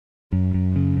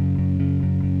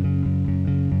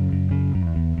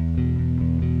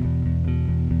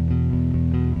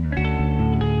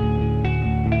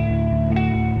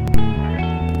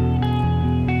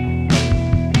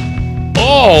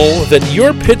that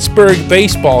your Pittsburgh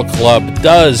baseball club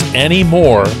does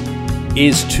anymore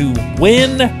is to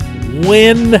win,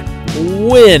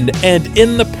 and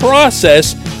in the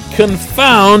process,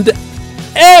 confound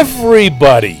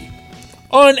everybody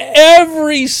on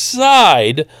every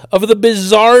side of the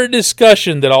bizarre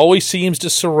discussion that always seems to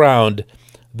surround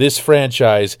this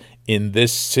franchise in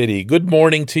this city. Good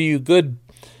morning to you. Good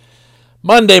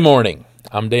Monday morning.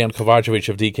 I'm Dan Kovacevic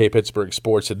of DK Pittsburgh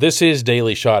Sports, and this is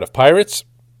Daily Shot of Pirates.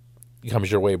 It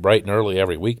comes your way bright and early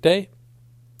every weekday.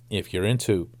 If you're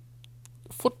into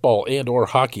football and or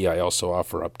hockey, I also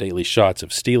offer up daily shots of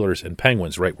Steelers and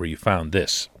Penguins right where you found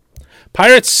this.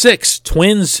 Pirates 6,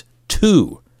 Twins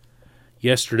 2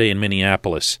 yesterday in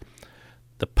Minneapolis.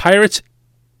 The Pirates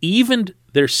evened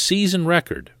their season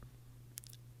record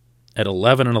at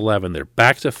 11-11. They're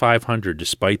back to 500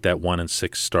 despite that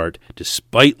 1-6 start,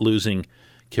 despite losing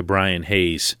Ke'Bryan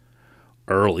Hayes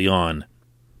early on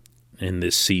in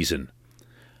this season.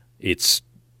 It's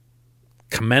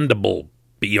commendable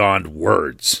beyond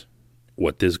words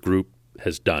what this group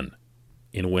has done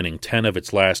in winning 10 of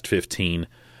its last 15,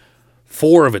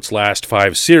 4 of its last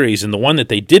 5 series, and the one that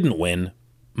they didn't win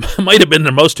might have been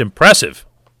their most impressive,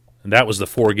 and that was the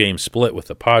 4-game split with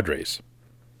the Padres.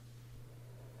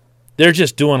 They're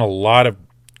just doing a lot of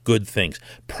good things.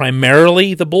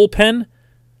 Primarily the bullpen,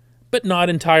 but not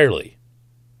entirely.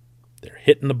 They're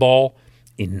hitting the ball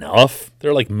enough.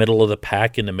 They're like middle of the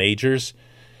pack in the majors.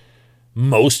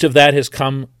 Most of that has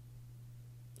come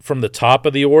from the top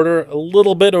of the order. A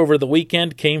little bit over the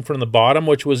weekend came from the bottom,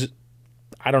 which was,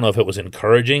 I don't know if it was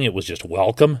encouraging. It was just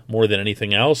welcome more than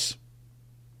anything else.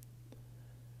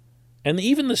 And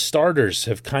even the starters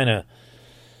have gotten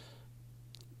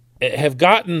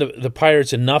the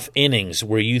Pirates enough innings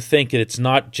where you think that it's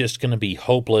not just going to be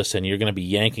hopeless and you're going to be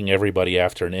yanking everybody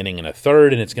after an inning and a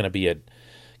third, and it's going to be a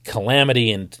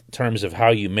calamity in terms of how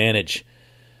you manage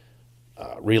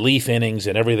relief innings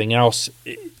and everything else.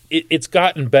 It's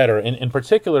gotten better, and in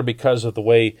particular because of the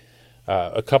way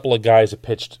a couple of guys have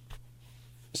pitched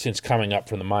since coming up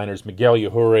from the minors. Miguel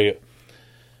Yajure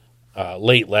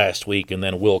late last week, and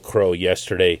then Will Crowe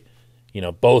yesterday.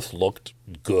 Both looked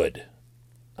good.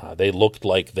 They looked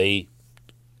like they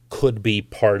could be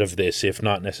part of this, if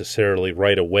not necessarily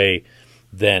right away,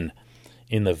 then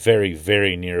in the very,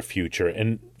 very near future.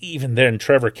 And even then,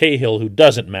 Trevor Cahill, who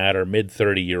doesn't matter,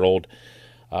 mid-30-year-old,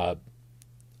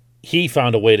 he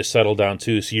found a way to settle down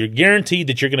too. So you're guaranteed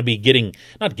that you're going to be getting,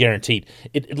 not guaranteed,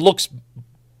 it looks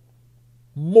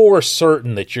more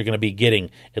certain that you're going to be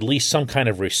getting at least some kind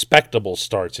of respectable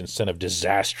starts instead of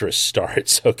disastrous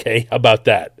starts, okay? How about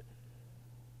that?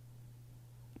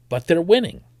 But they're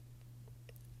winning.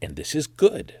 And this is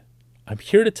good. I'm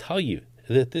here to tell you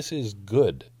that this is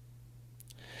good.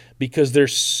 Because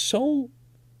there's so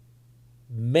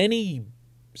many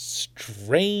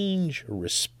strange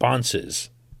responses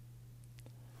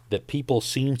that people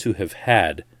seem to have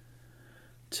had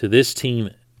to this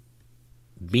team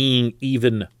being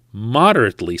even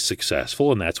moderately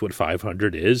successful, and that's what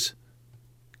 500 is,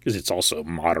 because it's also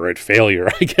moderate failure,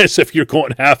 I guess, if you're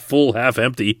going half full, half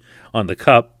empty on the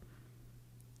cup.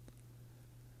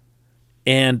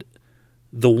 And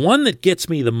the one that gets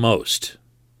me the most,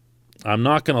 I'm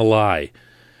not going to lie,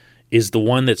 is the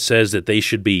one that says that they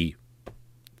should be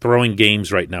throwing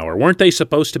games right now. Or weren't they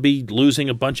supposed to be losing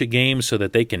a bunch of games so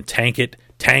that they can tank it?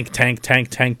 Tank.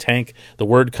 The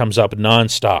word comes up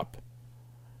nonstop.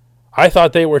 I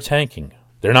thought they were tanking.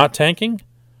 They're not tanking?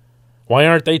 Why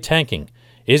aren't they tanking?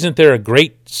 Isn't there a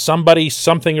great somebody,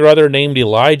 something or other named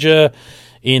Elijah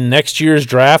in next year's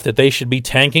draft that they should be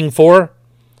tanking for?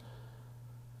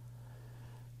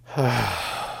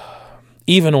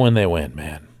 Even when they win,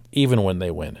 man. Even when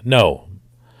they win. No,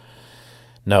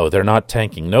 they're not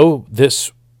tanking. No,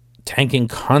 this tanking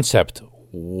concept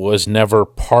was never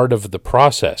part of the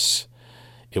process.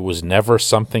 It was never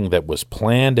something that was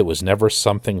planned. It was never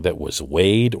something that was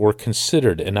weighed or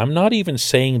considered. And I'm not even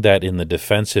saying that in the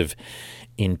defensive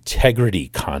integrity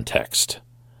context.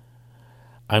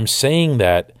 I'm saying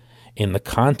that in the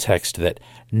context that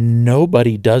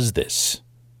nobody does this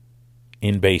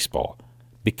in baseball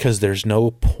because there's no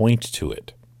point to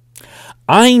it.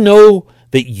 I know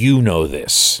that you know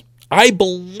this. I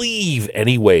believe,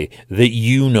 anyway, that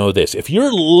you know this. If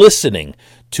you're listening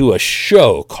to a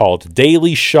show called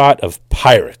Daily Shot of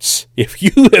Pirates, if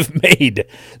you have made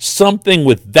something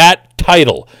with that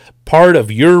title part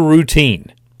of your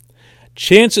routine,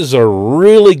 chances are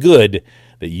really good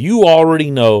that you already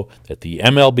know that the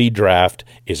MLB draft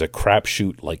is a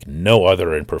crapshoot like no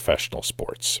other in professional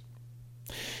sports.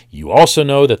 You also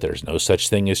know that there's no such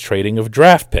thing as trading of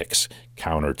draft picks,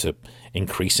 counter to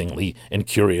increasingly and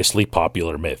curiously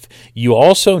popular myth. You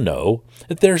also know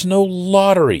that there's no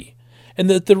lottery, and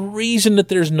that the reason that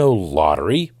there's no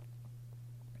lottery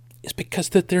is because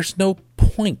that there's no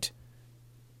point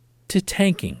to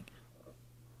tanking.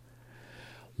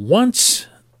 Once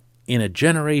in a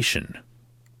generation,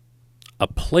 a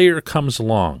player comes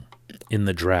along in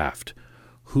the draft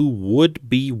who would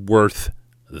be worth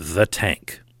the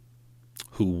tank,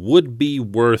 who would be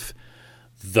worth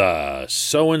the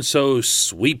so-and-so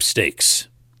sweepstakes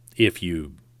if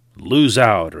you lose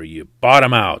out or you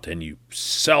bottom out and you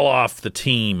sell off the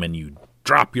team and you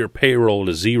drop your payroll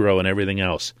to zero and everything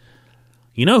else.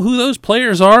 You know who those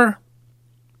players are?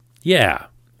 Yeah,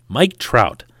 Mike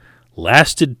Trout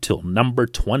lasted till number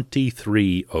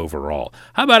 23 overall.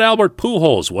 How about Albert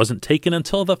Pujols? Wasn't taken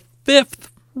until the 5th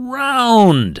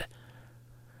round.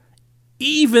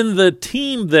 Even the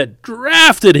team that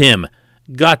drafted him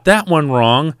got that one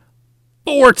wrong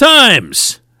 4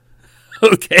 times.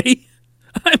 Okay?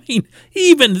 I mean,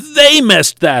 even they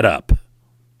messed that up.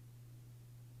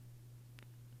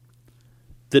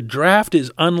 The draft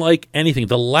is unlike anything.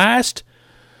 The last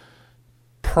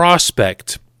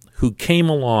prospect who came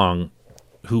along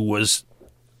who was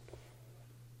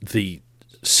the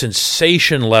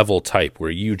sensation level type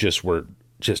where you just were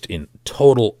just in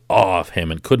total awe of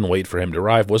him and couldn't wait for him to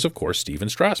arrive was, of course, Stephen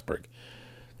Strasburg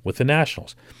with the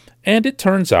Nationals. And it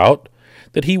turns out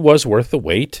that he was worth the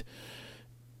wait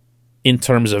in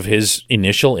terms of his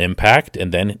initial impact.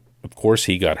 And then, of course,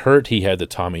 he got hurt. He had the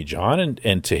Tommy John.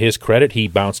 And to his credit, he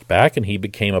bounced back and he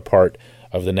became a part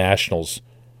of the Nationals'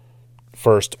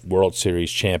 first World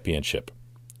Series championship.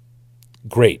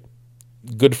 Great.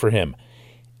 Good for him.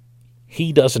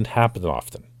 He doesn't happen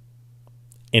often.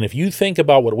 And if you think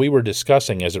about what we were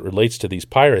discussing as it relates to these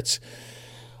Pirates,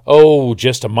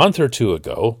 just a month or two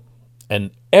ago,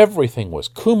 and everything was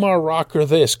Kumar Rocker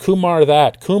this, Kumar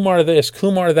that, Kumar this,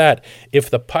 Kumar that. If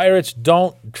the Pirates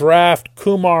don't draft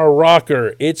Kumar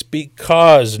Rocker, it's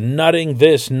because nutting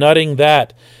this, nutting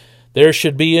that. There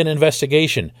should be an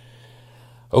investigation.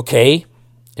 Okay,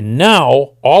 and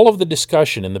now all of the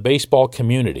discussion in the baseball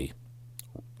community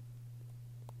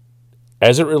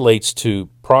as it relates to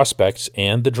prospects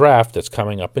and the draft that's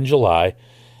coming up in July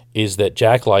is that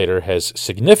Jack Leiter has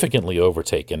significantly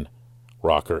overtaken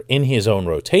Rocker in his own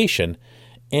rotation,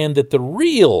 and that the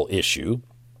real issue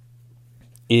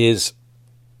is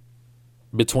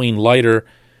between Leiter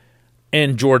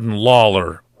and Jordan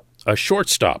Lawler, a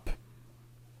shortstop,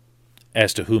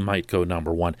 as to who might go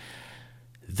number 1.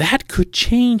 That could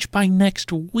change by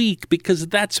next week because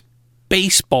that's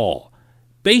baseball.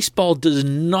 Baseball does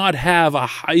not have a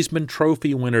Heisman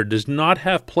Trophy winner, does not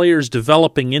have players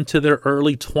developing into their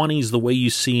early 20s the way you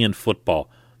see in football.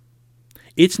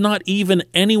 It's not even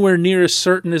anywhere near as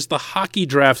certain as the hockey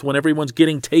draft when everyone's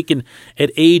getting taken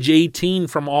at age 18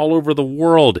 from all over the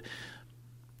world.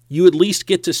 You at least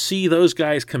get to see those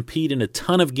guys compete in a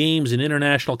ton of games in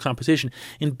international competition.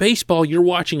 In baseball, you're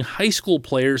watching high school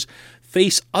players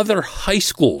face other high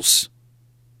schools,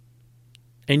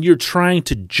 and you're trying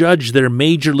to judge their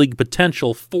major league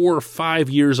potential 4 or 5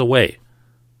 years away.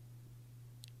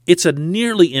 It's a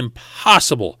nearly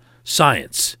impossible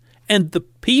science, and the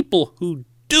people who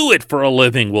do it for a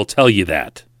living will tell you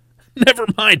that. Never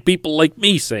mind people like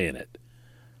me saying it.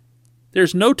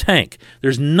 There's no tank.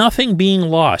 There's nothing being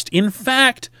lost. In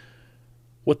fact,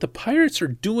 what the Pirates are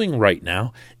doing right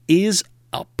now is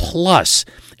a plus,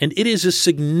 and it is a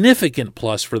significant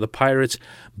plus for the Pirates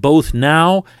both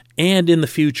now and in the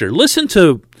future. Listen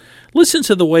to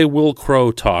the way Will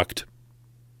Crowe talked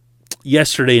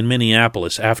yesterday in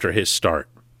Minneapolis after his start.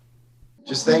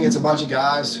 Just think it's a bunch of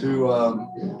guys who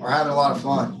are having a lot of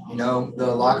fun. You know, the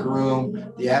locker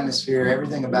room, the atmosphere,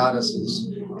 everything about us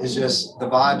is just, the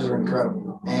vibes are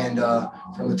incredible. And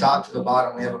from the top to the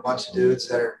bottom, we have a bunch of dudes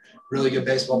that are really good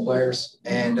baseball players,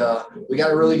 and we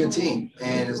got a really good team.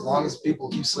 And as long as people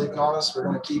keep sleeping on us, we're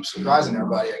going to keep surprising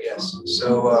everybody, I guess.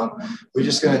 So we're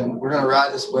going to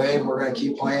ride this wave. We're going to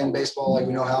keep playing baseball like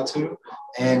we know how to,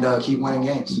 and keep winning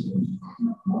games.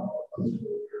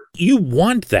 You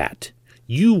want that.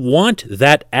 You want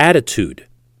that attitude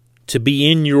to be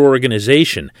in your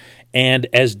organization. And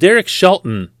as Derek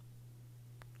Shelton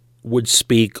would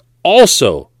speak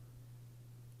also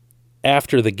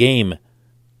after the game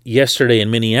yesterday in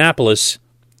Minneapolis,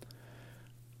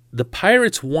 the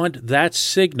Pirates want that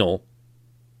signal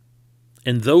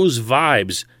and those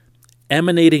vibes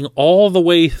emanating all the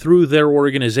way through their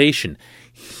organization.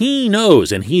 He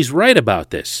knows, and he's right about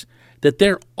this, that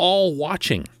they're all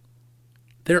watching.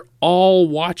 They're all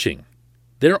watching.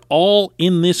 They're all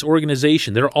in this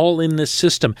organization. They're all in this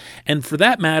system. And for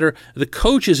that matter, the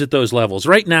coaches at those levels,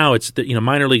 right now it's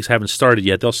minor leagues haven't started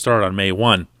yet. They'll start on May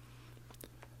 1.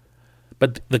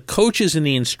 But the coaches and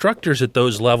the instructors at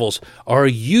those levels are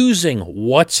using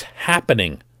what's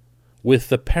happening with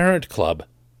the parent club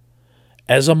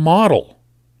as a model.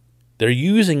 They're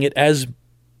using it as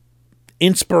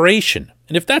inspiration.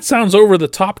 And if that sounds over the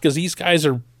top because these guys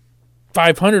are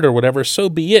 500 or whatever, so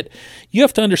be it. You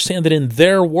have to understand that in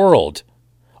their world,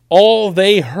 all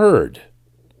they heard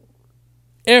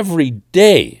every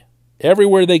day,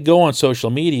 everywhere they go on social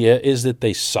media, is that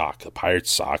they suck. The Pirates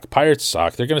suck. Pirates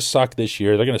suck. They're going to suck this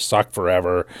year. They're going to suck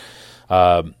forever.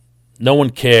 No one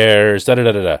cares.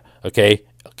 Da-da-da-da-da. Okay?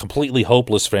 A completely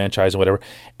hopeless franchise and whatever.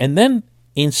 And then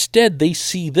instead they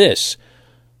see this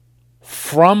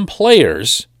from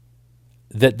players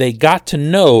that they got to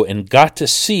know and got to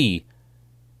see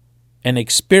and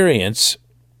experience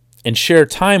and share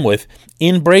time with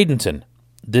in Bradenton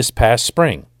this past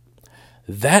spring.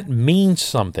 That means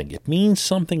something. It means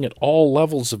something at all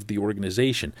levels of the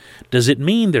organization. Does it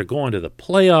mean they're going to the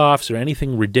playoffs or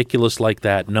anything ridiculous like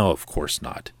that? No, of course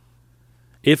not.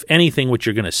 If anything, what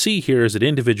you're going to see here is that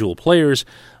individual players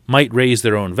might raise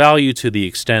their own value to the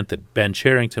extent that Ben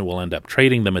Cherington will end up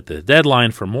trading them at the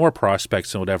deadline for more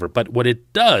prospects and whatever. But what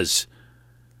it does,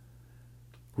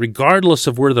 regardless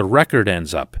of where the record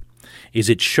ends up, is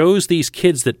it shows these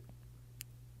kids that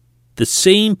the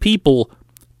same people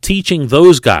teaching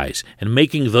those guys and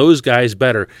making those guys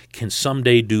better can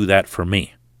someday do that for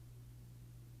me.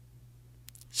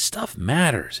 Stuff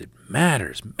matters. It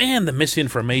matters. Man, the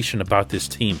misinformation about this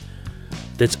team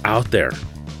that's out there.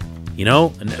 And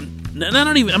I'm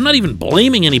not even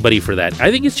blaming anybody for that. I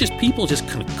think it's just people just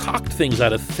concoct things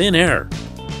out of thin air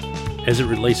as it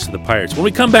relates to the Pirates. When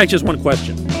we come back, just one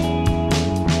question.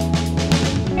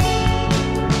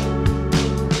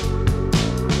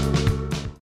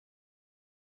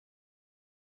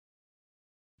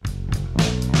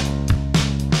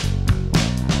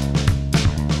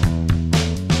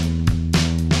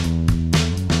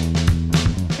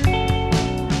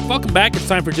 Welcome back. It's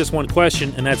time for Just One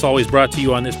Question, and that's always brought to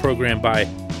you on this program by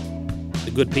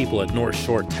the good people at North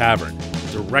Shore Tavern,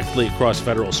 directly across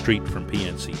Federal Street from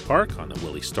PNC Park on the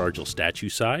Willie Stargell statue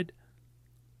side.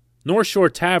 North Shore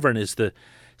Tavern is the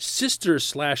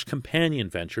sister/companion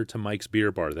venture to Mike's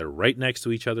Beer Bar. They're right next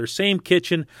to each other. Same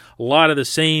kitchen, a lot of the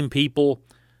same people,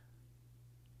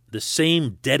 the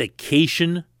same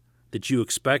dedication that you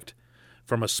expect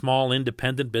from a small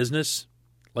independent business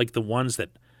like the ones that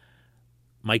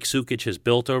Mike Sukic has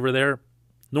built over there.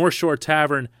 North Shore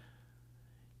Tavern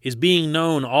is being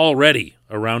known already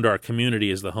around our community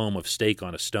as the home of Steak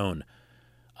on a Stone,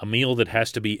 a meal that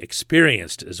has to be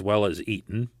experienced as well as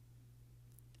eaten.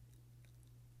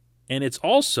 And it's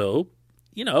also,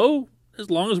 as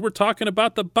long as we're talking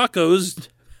about the Buccos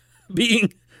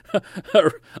being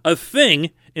a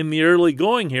thing in the early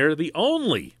going here, the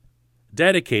only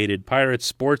dedicated Pirates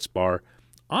sports bar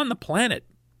on the planet.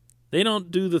 They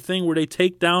don't do the thing where they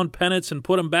take down pennants and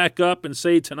put them back up and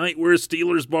say, tonight we're a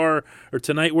Steelers bar, or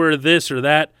tonight we're this or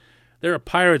that. They're a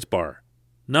Pirates bar.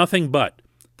 Nothing but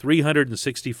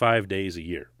 365 days a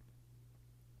year.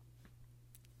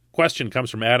 Question comes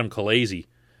from Adam Kalazy,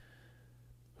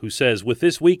 who says, with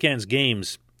this weekend's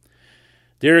games,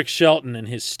 Derek Shelton and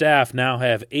his staff now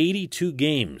have 82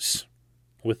 games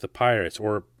with the Pirates,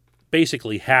 or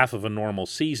basically half of a normal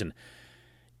season.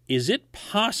 Is it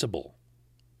possible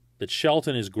that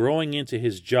Shelton is growing into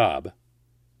his job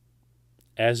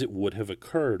as it would have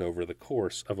occurred over the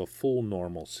course of a full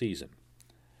normal season?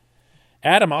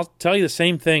 Adam, I'll tell you the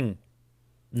same thing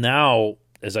now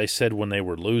as I said when they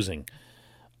were losing.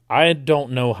 I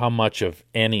don't know how much of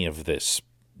any of this,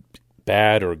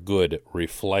 bad or good,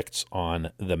 reflects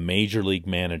on the major league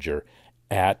manager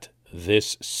at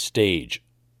this stage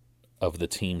of the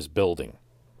team's building.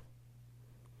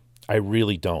 I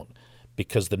really don't.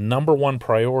 Because the number one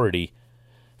priority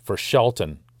for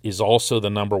Shelton is also the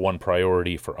number one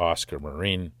priority for Oscar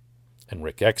Marin and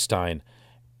Rick Eckstein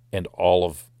and all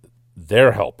of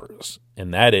their helpers,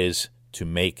 and that is to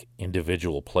make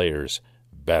individual players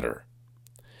better.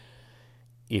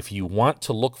 If you want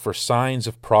to look for signs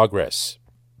of progress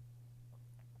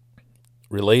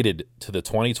related to the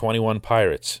 2021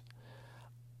 Pirates,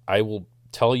 I will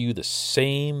tell you the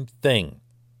same thing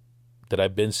that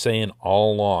I've been saying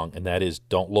all along, and that is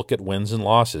don't look at wins and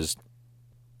losses.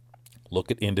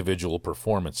 Look at individual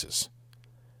performances.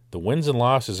 The wins and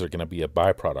losses are going to be a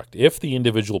byproduct. If the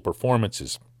individual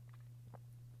performances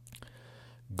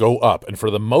go up, and for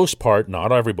the most part,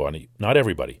 not everybody,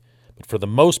 but for the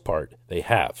most part, they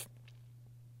have.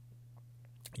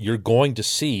 you're going to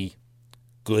see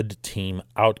good team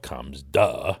outcomes.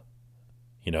 Duh.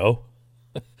 You know?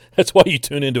 That's why you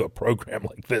tune into a program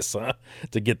like this, huh?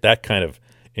 To get that kind of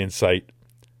insight.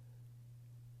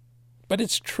 But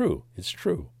it's true. It's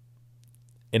true.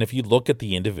 And if you look at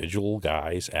the individual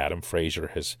guys, Adam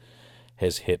Frazier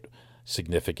has hit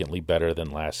significantly better than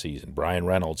last season. Brian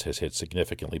Reynolds has hit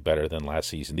significantly better than last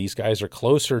season. These guys are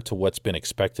closer to what's been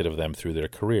expected of them through their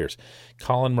careers.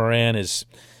 Colin Moran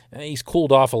he's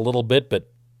cooled off a little bit, but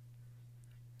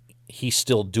he's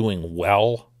still doing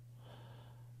well.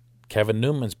 Kevin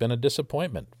Newman's been a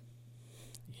disappointment,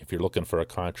 if you're looking for a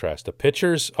contrast. The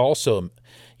pitchers also,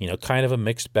 kind of a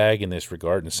mixed bag in this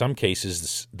regard. In some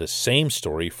cases, the same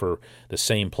story for the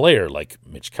same player. Like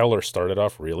Mitch Keller started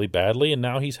off really badly, and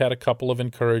now he's had a couple of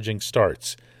encouraging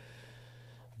starts.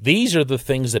 These are the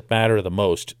things that matter the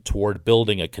most toward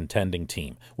building a contending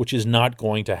team, which is not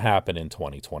going to happen in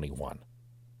 2021.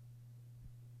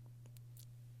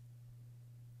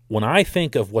 When I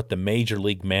think of what the major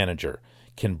league manager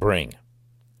can bring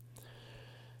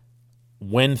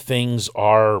when things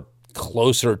are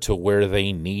closer to where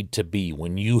they need to be,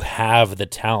 when you have the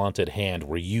talent at hand,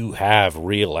 where you have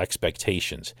real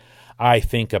expectations, I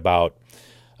think about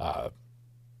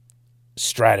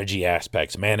strategy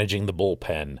aspects, managing the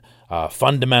bullpen,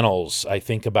 fundamentals. I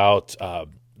think about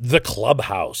the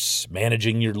clubhouse,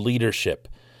 managing your leadership,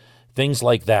 things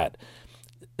like that.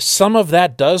 Some of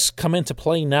that does come into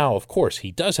play now, of course.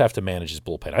 He does have to manage his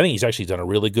bullpen. I think he's actually done a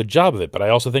really good job of it, but I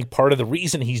also think part of the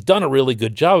reason he's done a really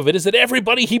good job of it is that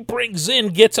everybody he brings in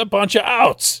gets a bunch of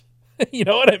outs. You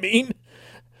know what I mean?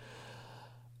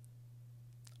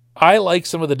 I like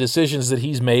some of the decisions that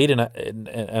he's made,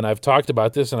 and I've talked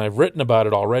about this, and I've written about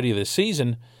it already this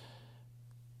season,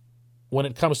 when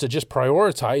it comes to just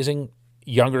prioritizing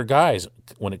younger guys,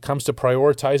 when it comes to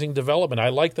prioritizing development. I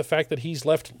like the fact that he's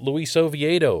left Luis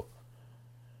Oviedo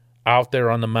out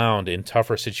there on the mound in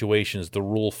tougher situations, the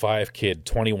Rule 5 kid,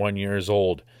 21 years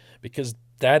old, because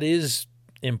that is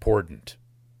important.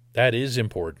 That is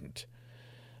important.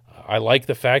 I like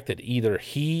the fact that either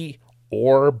he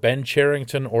or Ben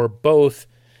Cherington or both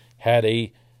had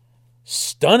a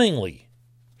stunningly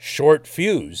short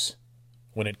fuse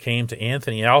when it came to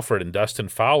Anthony Alford and Dustin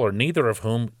Fowler, neither of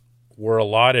whom were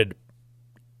allotted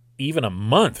even a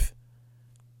month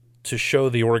to show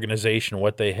the organization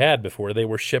what they had before they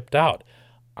were shipped out.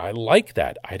 I like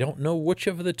that. I don't know which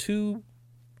of the two,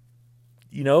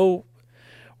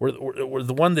 were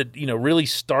the one that, really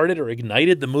started or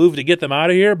ignited the move to get them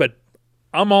out of here, but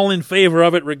I'm all in favor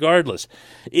of it regardless.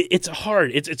 It's a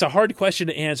hard question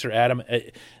to answer, Adam.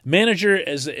 Manager,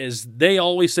 as they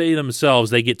always say themselves,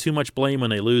 they get too much blame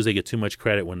when they lose, they get too much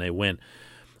credit when they win.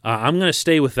 I'm going to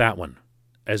stay with that one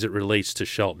as it relates to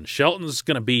Shelton. Shelton's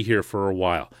going to be here for a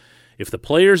while. If the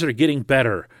players are getting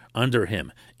better under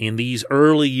him in these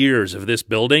early years of this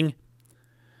building,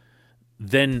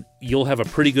 then you'll have a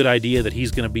pretty good idea that he's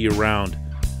going to be around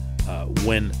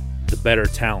when the better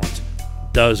talent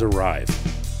does arrive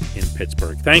in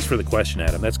Pittsburgh. Thanks for the question,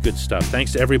 Adam. That's good stuff.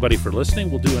 Thanks to everybody for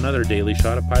listening. We'll do another Daily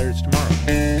Shot of Pirates tomorrow.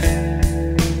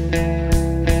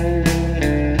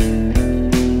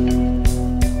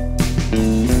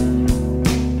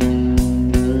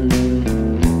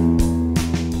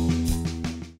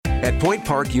 Point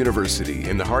Park University,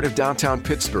 in the heart of downtown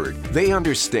Pittsburgh, they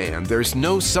understand there's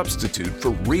no substitute for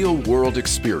real-world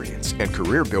experience and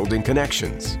career-building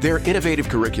connections. Their innovative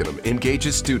curriculum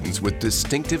engages students with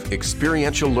distinctive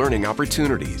experiential learning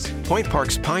opportunities. Point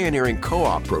Park's pioneering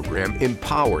co-op program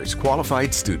empowers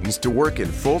qualified students to work in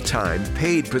full-time,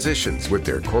 paid positions with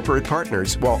their corporate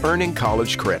partners while earning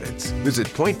college credits. Visit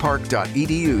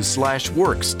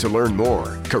pointpark.edu/works to learn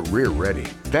more. Career ready.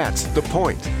 That's the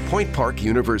Point. Point Park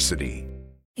University.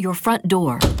 Your front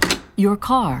door, your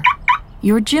car,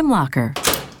 your gym locker,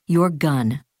 your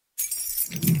gun.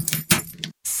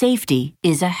 Safety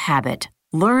is a habit.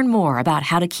 Learn more about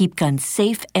how to keep guns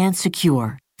safe and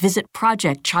secure. Visit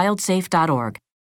ProjectChildSafe.org.